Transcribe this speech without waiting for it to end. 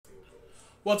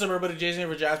What's up, everybody? Jason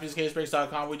here for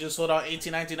JaspysCaseBreaks.com. We just sold out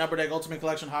 18-19 Upper Deck Ultimate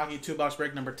Collection Hockey 2-box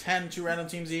break number 10, 2 random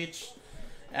teams each.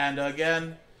 And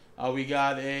again, we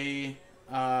got a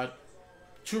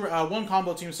one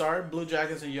combo team, Blue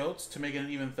Jackets and Yotes to make it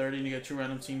an even 30, and you get 2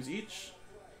 random teams each.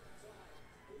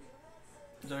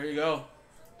 So here you go.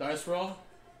 Dice roll.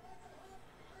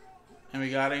 And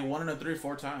we got a 1 and a 3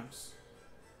 4 times.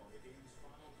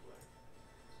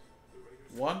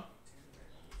 1,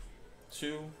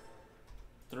 2,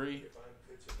 3,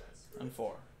 and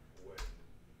 4.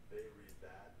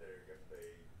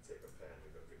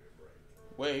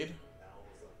 Wade,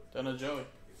 then a Joey.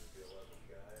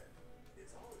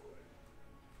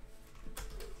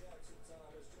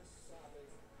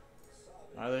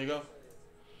 Alright, there you go.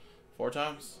 4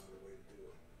 times.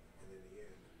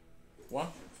 1,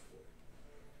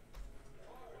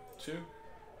 2,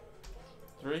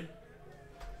 3,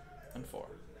 and 4.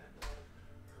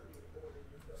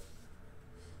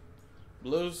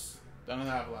 Blues, down in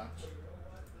the Avalanche.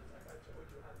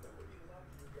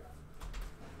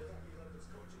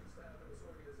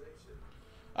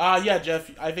 Yeah,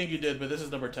 Jeff, I think you did, but this is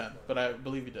number 10. But I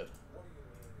believe you did.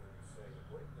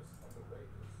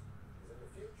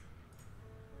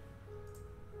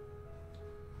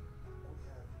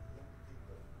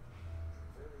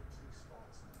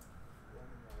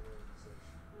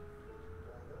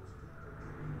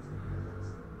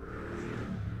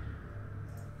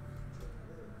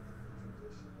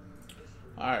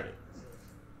 Alrighty.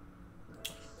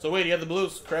 So wait, you have the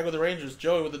Blues, Craig with the Rangers,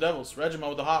 Joey with the Devils,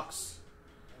 Reginald with the Hawks.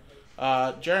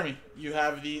 Jeremy, you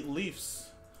have the Leafs,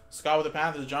 Scott with the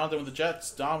Panthers, Jonathan with the Jets,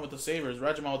 Don with the Sabres,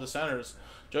 Reginald with the Senators,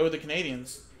 Joey with the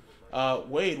Canadians,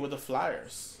 Wade with the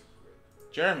Flyers.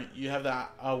 Jeremy, you have the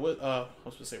I was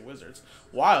supposed to say Wizards.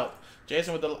 Wild,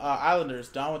 Jason with the Islanders,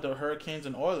 Don with the Hurricanes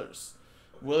and Oilers,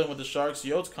 William with the Sharks,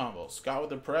 Yotes combo, Scott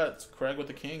with the Preds, Craig with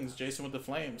the Kings, Jason with the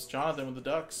Flames, Jonathan with the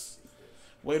Ducks,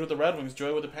 Wade with the Red Wings,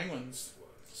 Joey with the Penguins,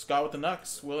 Scott with the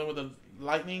Nucks, William with the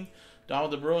Lightning, Don with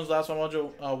the Bruins, last one,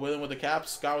 William with the Caps,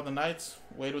 Scott with the Knights,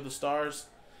 Wade with the Stars,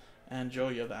 and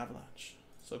Joey, you have the Avalanche.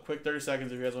 So quick 30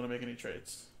 seconds if you guys want to make any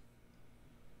trades.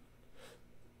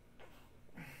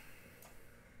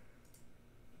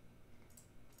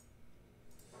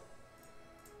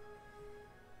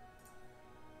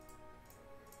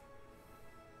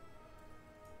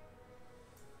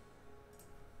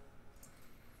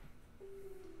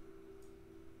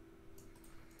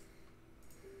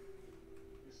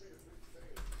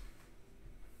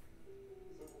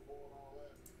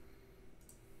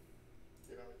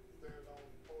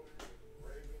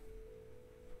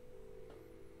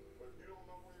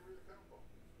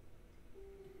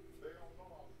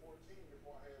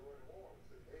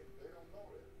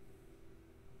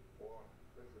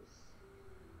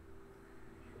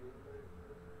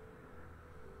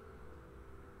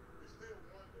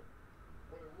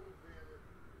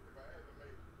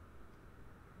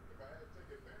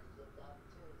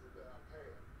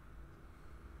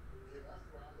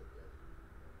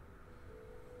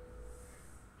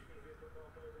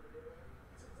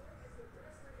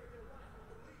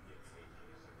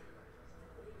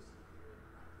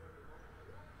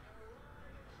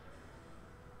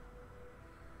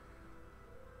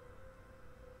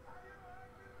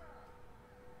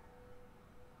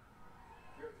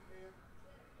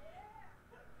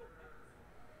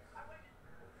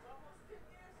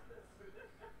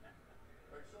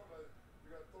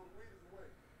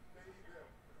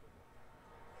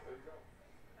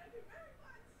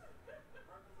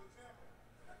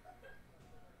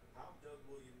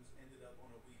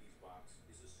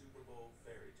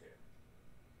 Fairy tale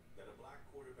that a black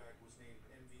quarterback was named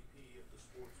MVP of the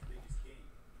sport's biggest game.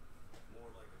 More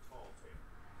like a tall tale.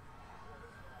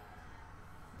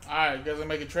 Alright, you guys gonna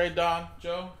make a trade, Don,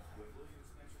 Joe? When Williams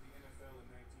entered the NFL in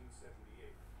 1978,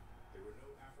 there were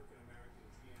no African American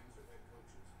GMs or head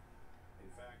coaches. In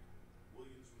fact,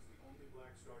 Williams was the only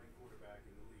black starting quarterback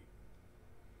in the league.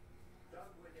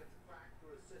 Doug Williams cracked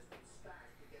through a system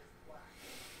stacked against blacks.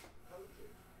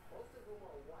 Coaches, most of whom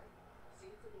are white,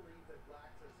 seem to believe that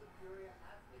blacks are superior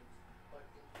athletes but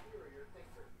inferior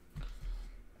thinkers.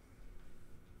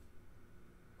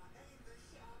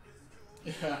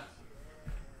 Yeah.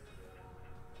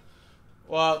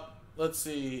 Well, let's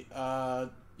see. Yeah,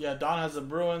 Don has the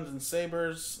Bruins and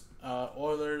Sabres,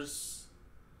 Oilers.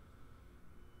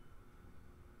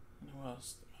 Who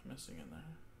else am I missing in there?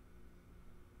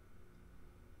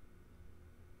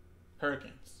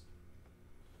 Hurricanes.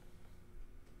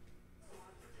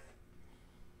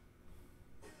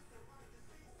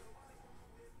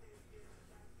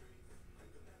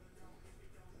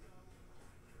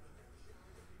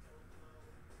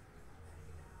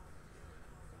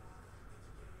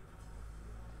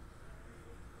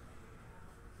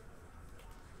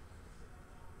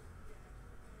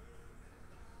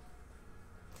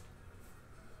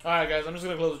 Alright, guys, I'm just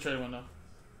going to close the trade window.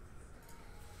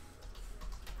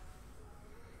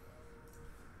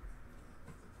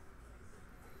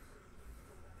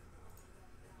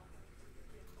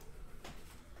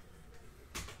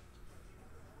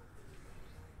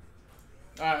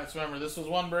 Alright, so remember, this was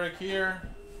one break here.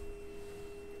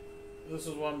 This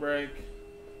was one break.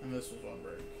 And this was one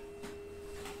break.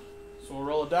 So we'll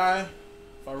roll a die.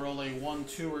 If I roll a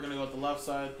 1-2, we're going to go with the left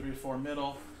side. 3-4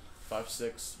 middle.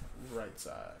 5-6 right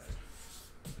side.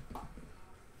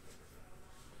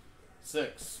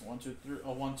 6. 1, 2, 3.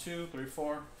 1, 2, 3,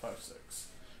 4, 5, 6.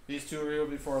 These two will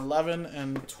be for 11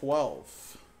 and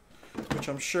 12, which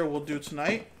I'm sure we'll do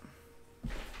tonight.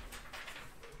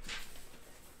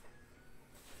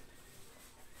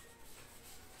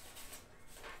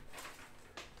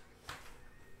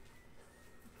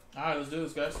 Alright, let's do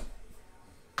this, guys.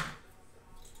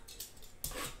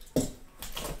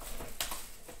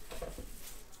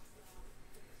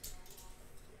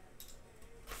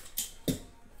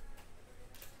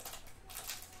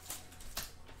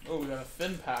 Oh, we got a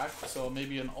thin pack, so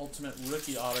maybe an ultimate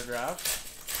rookie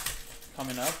autograph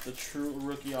coming up. The true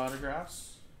rookie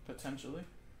autographs, potentially.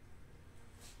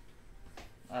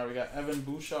 Alright, we got Evan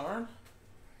Bouchard.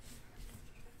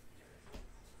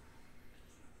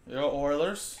 There you go,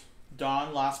 Oilers.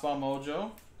 Don, Last Ball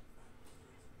Mojo.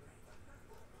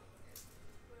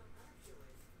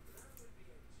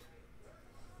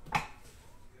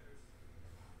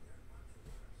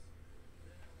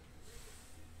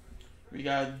 We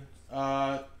got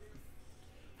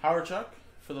Howard Chuck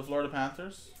for the Florida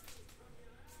Panthers.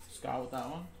 Scott with that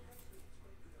one.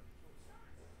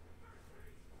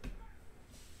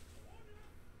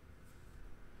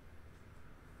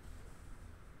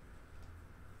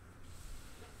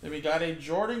 Then we got a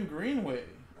Jordan Greenway,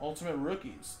 Ultimate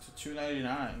Rookies to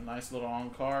 $2.99. Nice little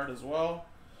on card as well.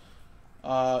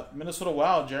 Minnesota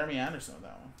Wild, Jeremy Anderson with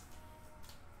that one.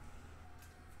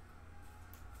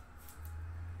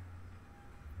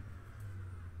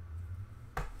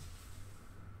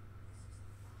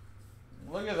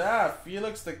 Look at that.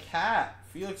 Felix the Cat.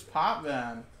 Felix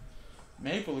Potvin.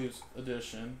 Maple Leafs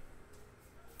edition.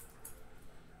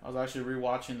 I was actually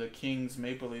rewatching the Kings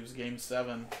Maple Leafs Game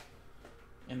 7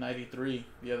 in '93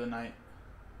 the other night.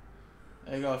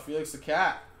 There you go. Felix the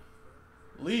Cat.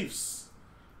 Leafs.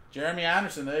 Jeremy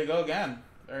Anderson. There you go again.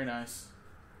 Very nice.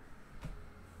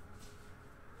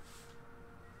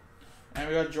 And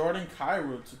we got Jordan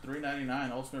Kyrou to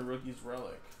 $3.99. Ultimate Rookies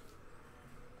Relic.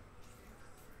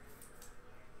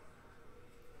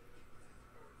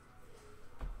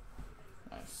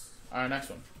 Nice. Alright, next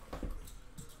one.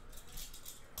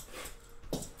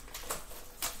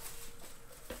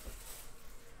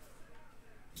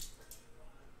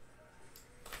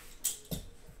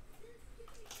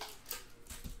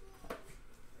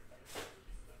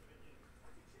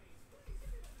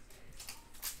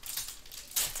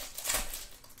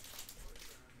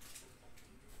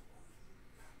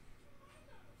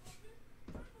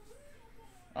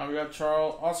 We got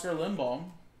Oscar Lindblom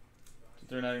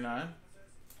to $3.99.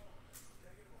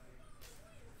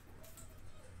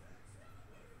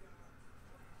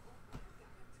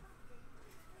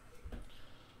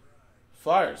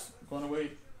 Flyers going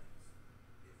away.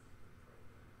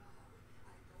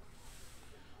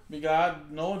 We got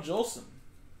Noah Jolson.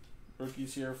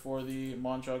 Rookies here for the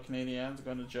Montreal Canadiens.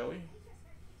 Going to Joey.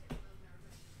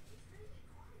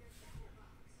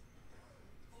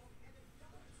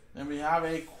 And we have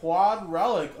a quad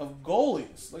relic of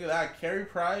goalies. Look at that. Carey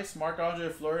Price, Marc-Andre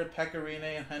Fleury, Pekka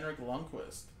Rinne, and Henrik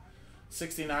Lundqvist.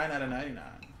 69 out of 99.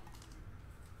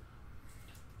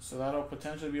 So that'll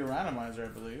potentially be a randomizer, I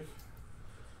believe.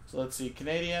 So let's see.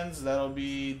 Canadians, that'll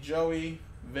be Joey.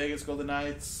 Vegas Golden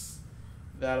Knights.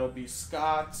 That'll be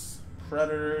Scott.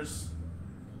 Predators.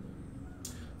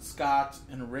 Scott.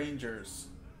 And Rangers.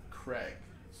 Craig.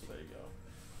 So there you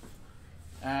go.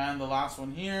 And the last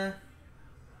one here.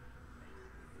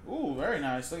 Ooh, very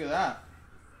nice. Look at that.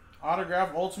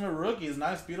 Autograph Ultimate Rookies.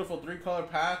 Nice, beautiful 3-color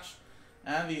patch.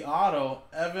 And the auto,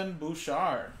 Evan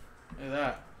Bouchard. Look at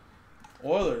that.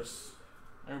 Oilers.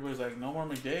 Everybody's like, no more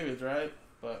McDavids, right?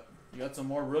 But you got some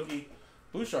more rookie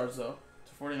Bouchards, though,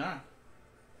 to 49.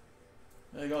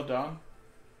 There you go, Don.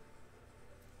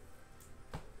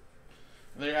 And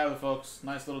there you have it, folks.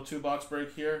 Nice little 2-box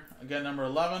break here. Again, number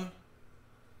 11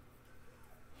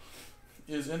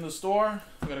 is in the store.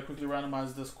 We gotta quickly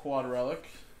randomize this quad relic.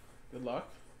 Good luck.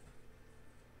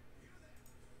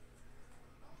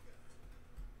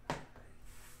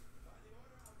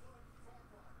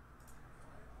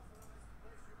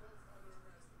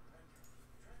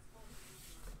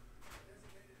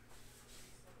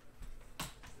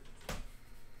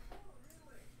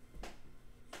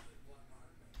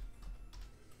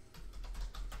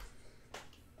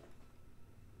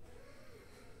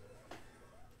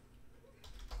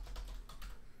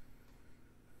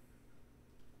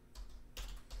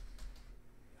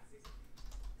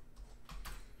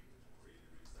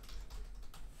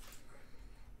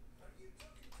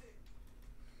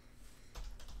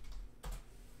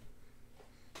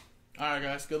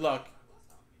 Alright, guys. Good luck.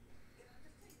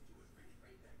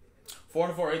 4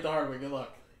 and 4. 8 the hard way. Good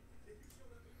luck.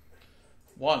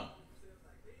 1,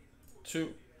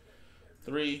 2,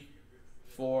 3,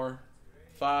 4,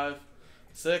 5,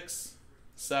 6,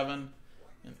 7,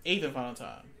 and 8 the final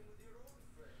time.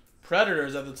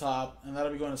 Predators at the top, and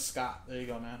that'll be going to Scott. There you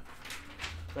go, man.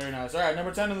 Very nice. All right,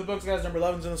 number 10 in the books, guys. Number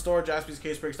 11's in the store.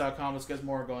 JaspysCaseBreaks.com. Let's get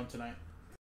more going tonight.